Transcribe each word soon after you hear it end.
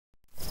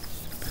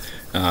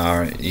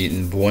Alright,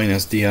 eating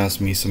buenos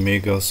dias, mis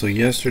amigos. So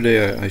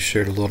yesterday I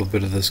shared a little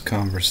bit of this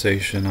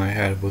conversation I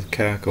had with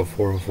Caco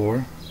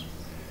 404,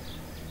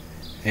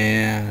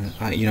 and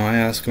I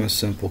asked him a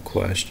simple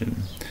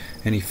question,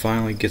 and he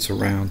finally gets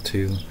around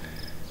to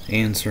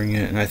answering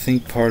it. And I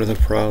think part of the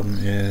problem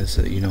is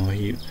that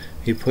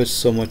he puts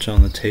so much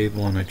on the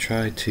table, and I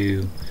try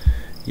to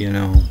you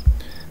know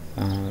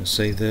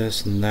say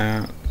this and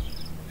that,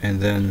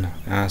 and then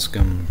ask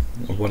him,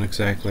 what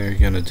exactly are you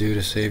going to do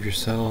to save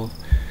yourself?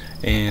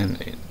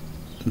 And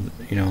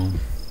you know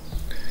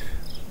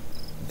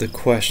the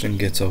question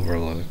gets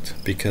overlooked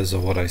because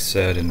of what I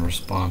said in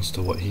response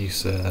to what he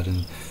said.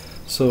 And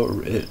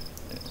so it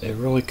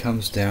really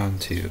comes down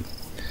to,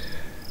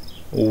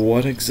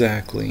 what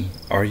exactly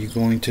are you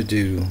going to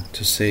do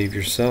to save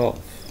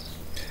yourself?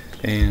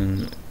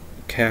 And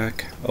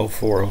CAC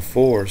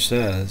 0404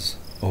 says,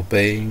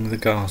 obeying the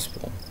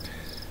gospel.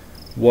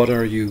 What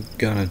are you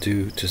gonna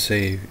do to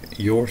save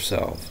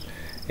yourself?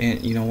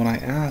 And when I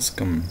ask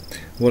him,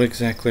 what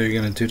exactly are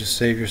you going to do to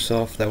save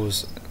yourself, that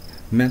was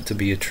meant to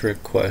be a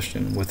trick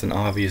question with an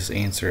obvious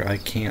answer: I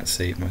can't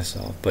save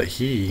myself. But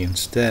he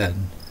instead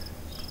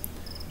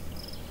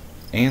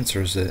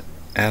answers it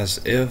as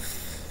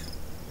if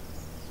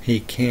he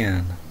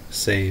can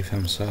save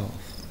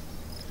himself.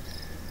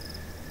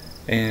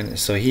 And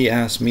so he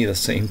asked me the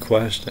same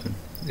question,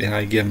 and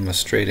I give him a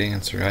straight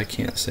answer: I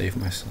can't save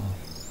myself.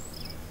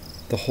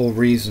 The whole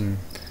reason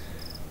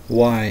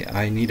why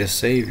I need a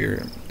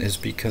savior is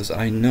because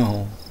I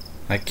know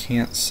I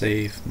can't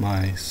save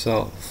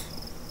myself.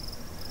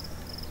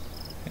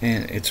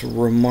 And it's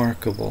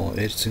remarkable,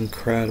 it's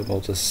incredible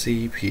to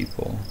see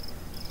people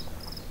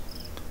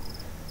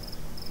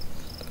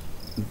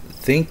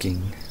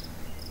thinking,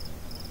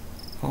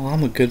 oh,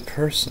 I'm a good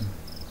person,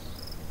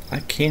 I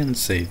can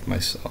save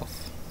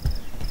myself.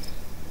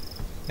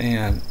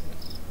 And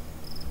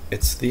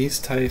it's these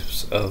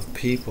types of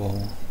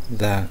people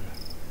that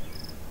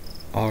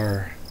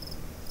are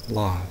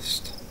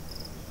lost.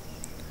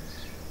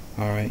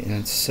 Alright, and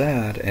it's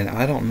sad, and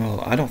I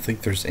don't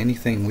think there's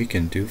anything we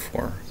can do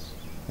for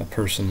a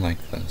person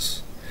like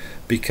this,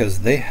 because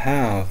they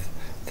have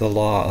the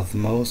law of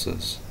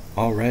Moses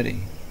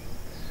already.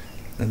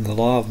 And the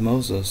law of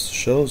Moses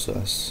shows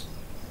us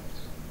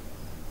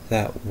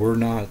that we're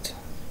not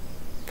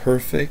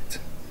perfect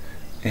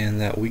and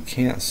that we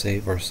can't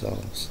save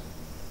ourselves.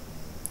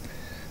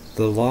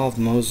 The law of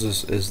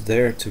Moses is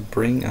there to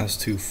bring us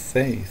to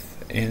faith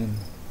in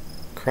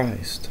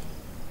Christ.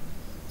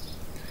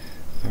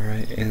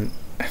 Alright, and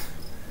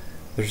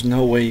there's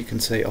no way you can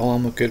say, oh,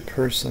 I'm a good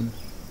person,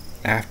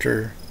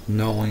 after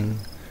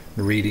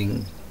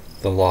reading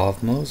the law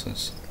of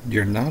Moses.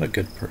 You're not a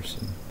good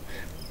person.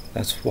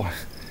 That's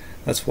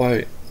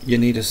why you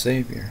need a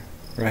savior,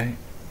 right?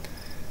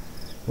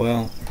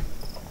 Well,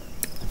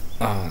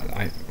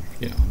 I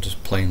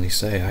just plainly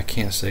say I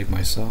can't save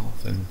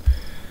myself. And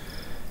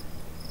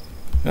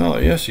oh,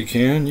 yes, you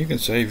can. You can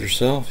save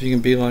yourself. You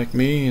can be like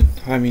me. And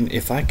I mean,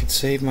 if I could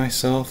save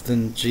myself,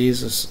 then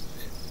Jesus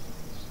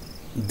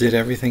did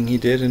everything he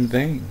did in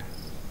vain.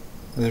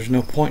 There's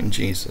no point in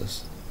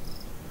Jesus.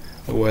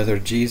 Whether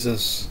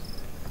Jesus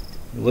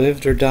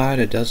lived or died,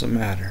 it doesn't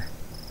matter.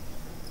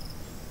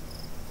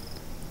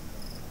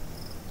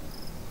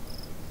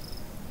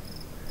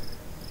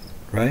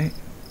 Right?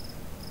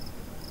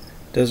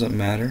 Doesn't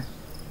matter.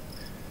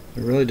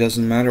 It really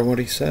doesn't matter what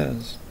he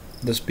says.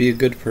 Just be a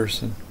good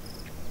person.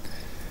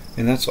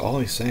 And that's all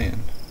he's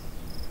saying.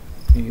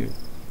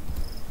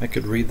 I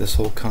could read this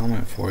whole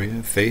comment for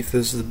you. Faith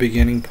is the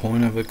beginning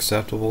point of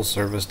acceptable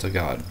service to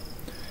God.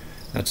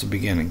 That's the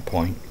beginning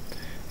point.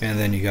 And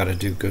then you got to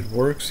do good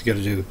works.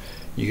 You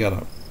got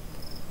to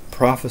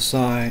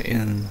prophesy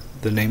in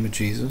the name of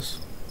Jesus.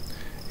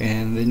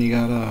 And then you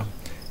got to,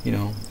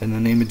 in the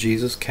name of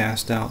Jesus,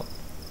 cast out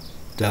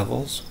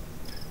devils,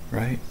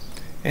 right?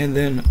 And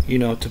then,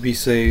 to be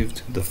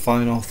saved, the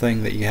final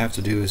thing that you have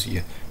to do is,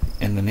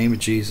 in the name of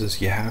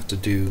Jesus, you have to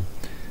do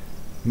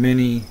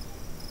many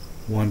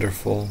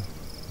wonderful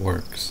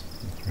works,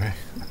 right?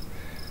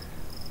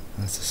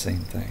 That's the same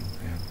thing,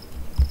 man.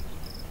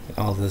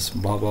 All this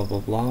blah blah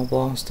blah blah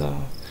blah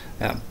stuff.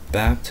 At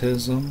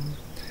baptism,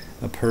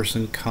 a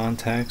person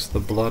contacts the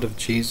blood of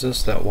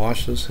Jesus that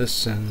washes his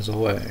sins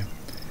away.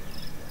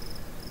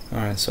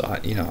 Alright, so I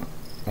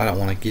don't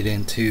want to get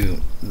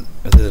into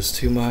this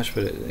too much,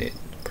 but it's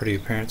pretty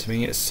apparent to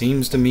me. It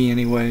seems to me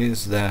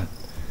anyways that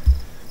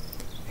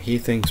he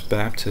thinks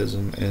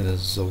baptism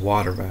is a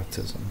water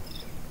baptism.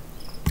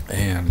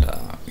 And,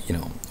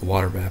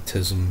 water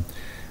baptism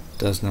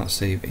does not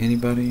save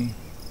anybody.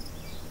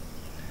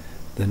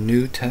 The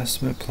New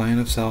Testament plan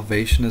of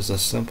salvation is a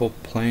simple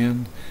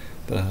plan,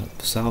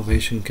 but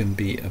salvation can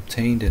be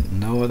obtained in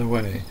no other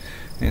way.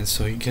 And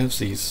so he gives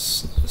these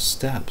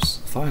steps,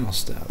 final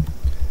step.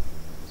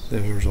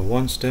 There's a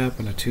 1 step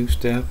and a 2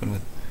 step,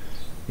 and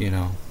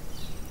and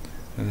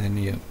then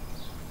you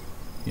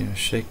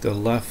shake the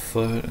left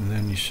foot, and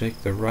then you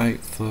shake the right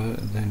foot,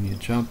 and then you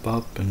jump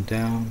up and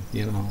down,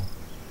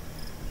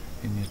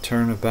 and you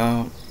turn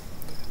about.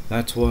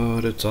 That's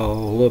what it's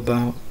all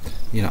about.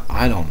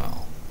 I don't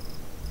know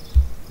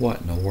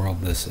what in the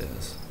world this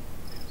is.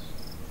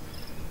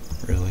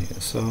 Really.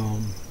 So,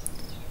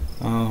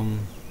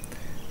 I'm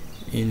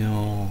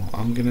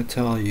gonna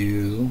tell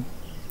you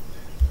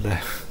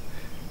that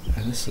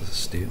this is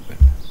stupid.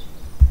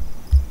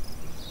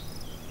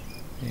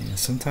 And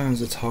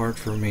sometimes it's hard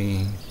for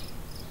me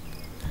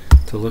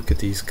to look at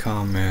these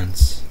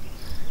comments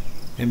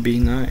and be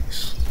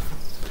nice.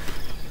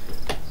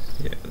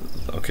 Yeah.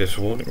 Okay,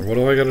 so what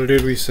do I gotta do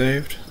to be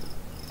saved?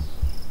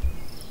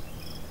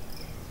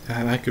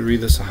 I could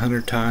read this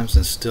 100 times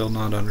and still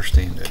not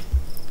understand it.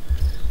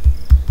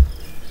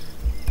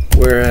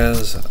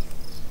 Whereas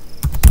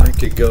I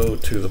could go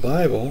to the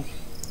Bible.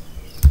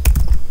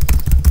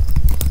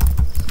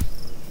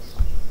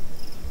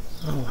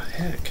 Oh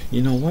heck,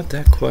 you know what?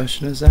 That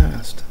question is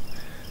asked.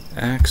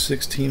 Acts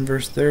 16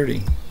 verse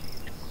 30.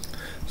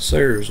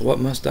 Sirs, what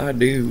must I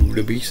do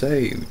to be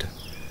saved?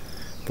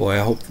 Boy,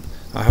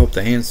 I hope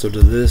the answer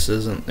to this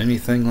isn't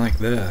anything like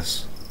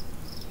this.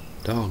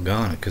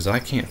 Doggone it, because I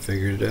can't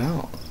figure it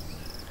out.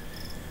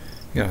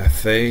 You gotta have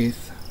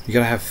faith. You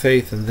gotta have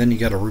faith, and then you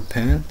gotta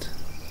repent.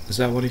 Is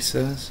that what he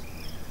says?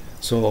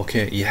 So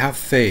okay, you have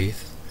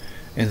faith,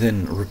 and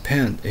then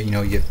repent.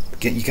 You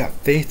got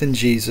faith in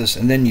Jesus,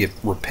 and then you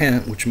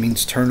repent, which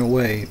means turn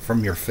away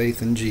from your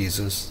faith in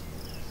Jesus.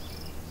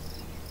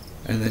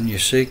 And then you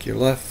shake your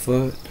left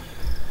foot,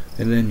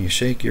 and then you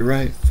shake your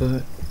right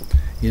foot.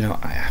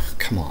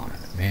 Come on,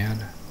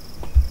 man.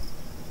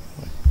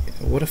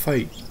 What if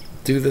I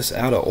do this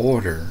out of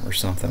order or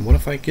something? What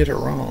if I get it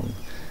wrong?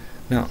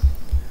 Now,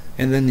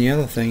 and then the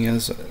other thing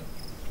is,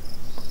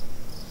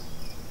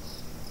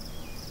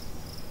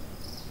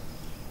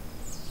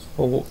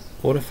 well,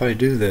 what if I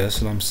do this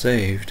and I'm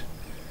saved,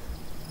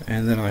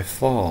 and then I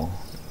fall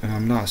and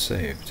I'm not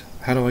saved?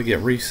 How do I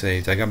get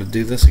resaved? I got to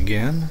do this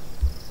again?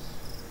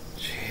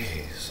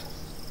 Jeez.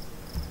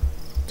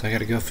 So I got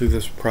to go through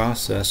this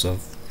process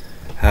of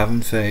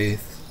having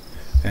faith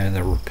and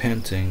then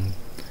repenting,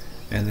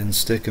 and then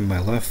sticking my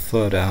left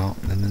foot out,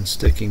 and then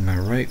sticking my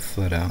right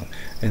foot out,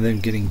 and then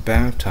getting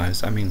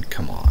baptized. I mean,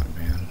 come on,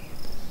 man.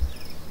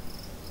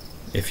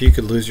 If you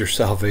could lose your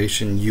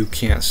salvation, you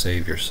can't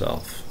save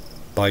yourself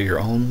by your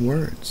own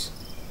words.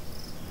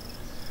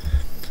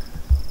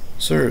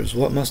 Sirs,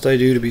 what must I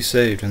do to be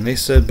saved? And they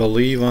said,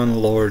 believe on the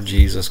Lord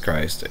Jesus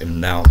Christ,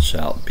 and thou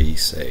shalt be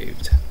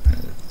saved.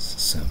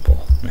 It's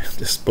simple.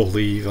 Just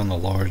believe on the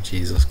Lord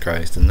Jesus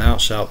Christ, and thou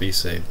shalt be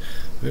saved.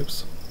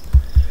 Oops.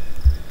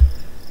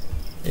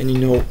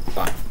 And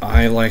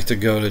I like to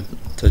go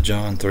to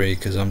John 3,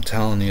 because I'm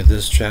telling you,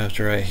 this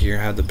chapter right here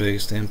had the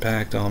biggest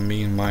impact on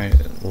me in my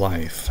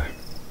life.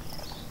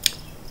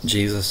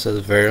 Jesus says,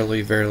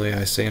 verily, verily,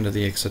 I say unto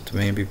thee, except a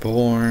man be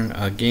born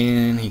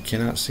again, he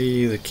cannot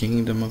see the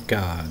kingdom of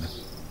God.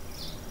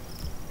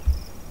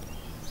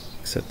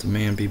 Except a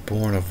man be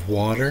born of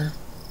water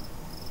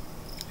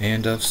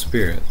and of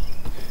spirit,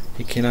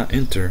 he cannot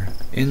enter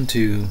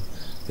into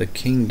the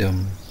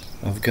kingdom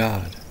of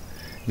God.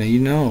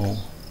 Now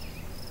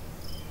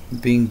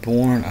being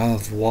born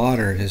of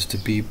water is to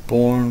be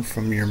born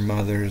from your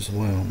mother's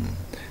womb.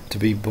 To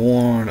be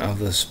born of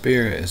the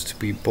Spirit is to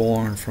be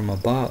born from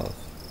above.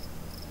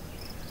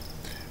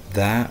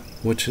 That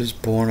which is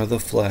born of the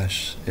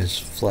flesh is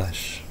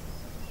flesh,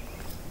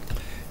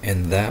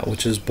 and that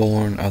which is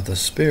born of the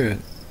Spirit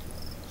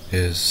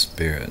is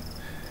spirit.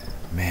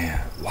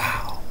 Man,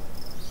 wow.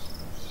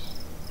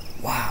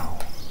 Wow.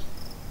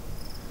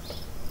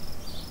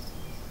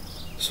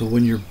 So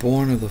when you're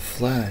born of the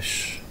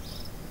flesh,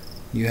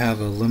 you have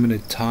a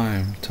limited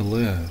time to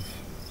live.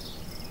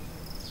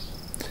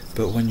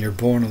 But when you're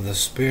born of the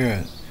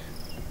Spirit,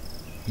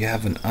 you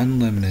have an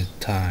unlimited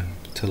time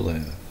to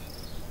live.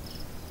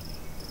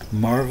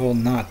 Marvel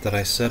not that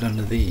I said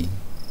unto thee,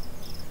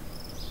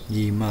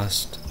 ye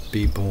must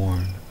be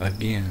born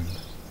again.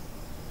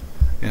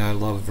 And I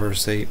love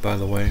verse 8, by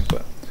the way,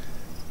 but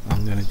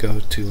I'm going to go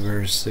to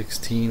verse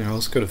 16, or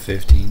let's go to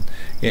 15.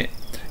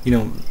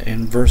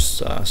 And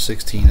verse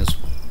 16 is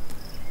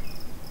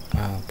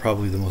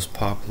probably the most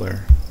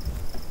popular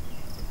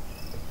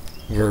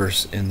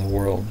verse in the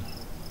world.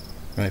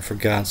 Right? For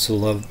God so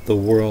loved the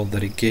world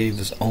that he gave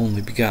his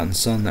only begotten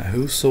Son, that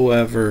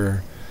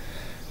whosoever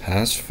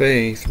has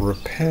faith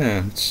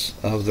repents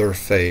of their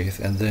faith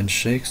and then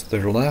shakes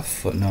their left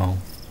foot. No.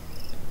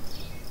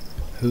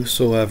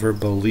 Whosoever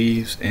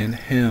believes in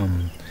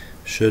him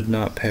should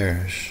not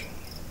perish,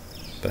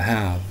 but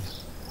have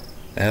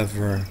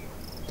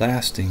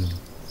everlasting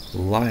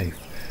life.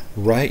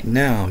 Right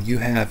now you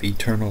have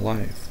eternal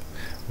life.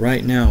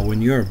 Right now,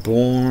 when you are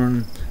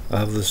born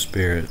of the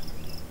Spirit,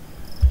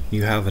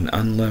 you have an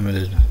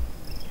unlimited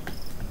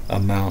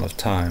amount of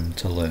time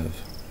to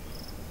live.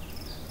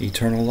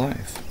 Eternal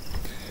life.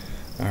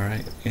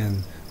 Alright,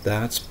 and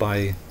that's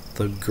by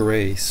the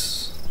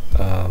grace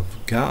of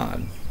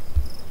God.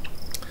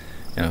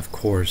 And of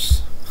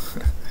course,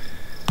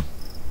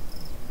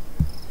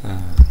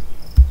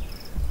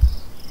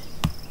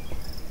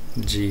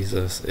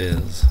 Jesus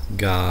is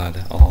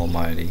God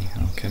Almighty.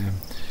 Okay.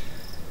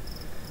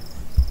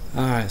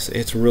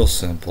 It's real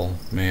simple,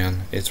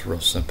 man. It's real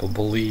simple.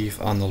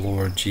 Believe on the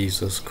Lord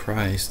Jesus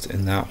Christ,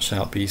 and thou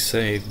shalt be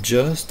saved.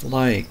 Just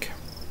like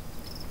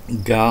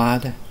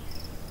God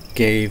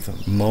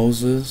gave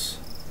Moses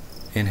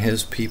and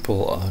his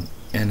people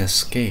an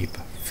escape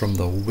from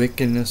the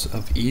wickedness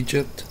of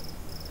Egypt,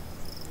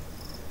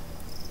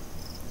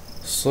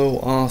 so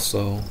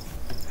also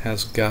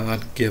has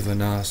God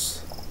given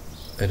us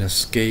an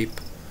escape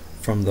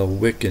from the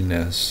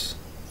wickedness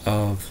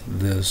of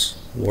this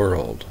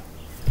world.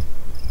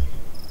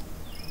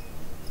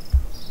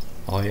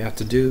 All you have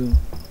to do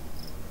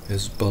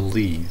is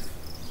believe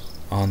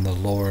on the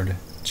Lord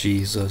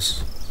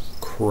Jesus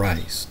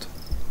Christ,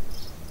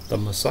 the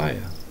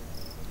Messiah,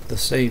 the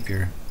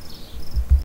Savior,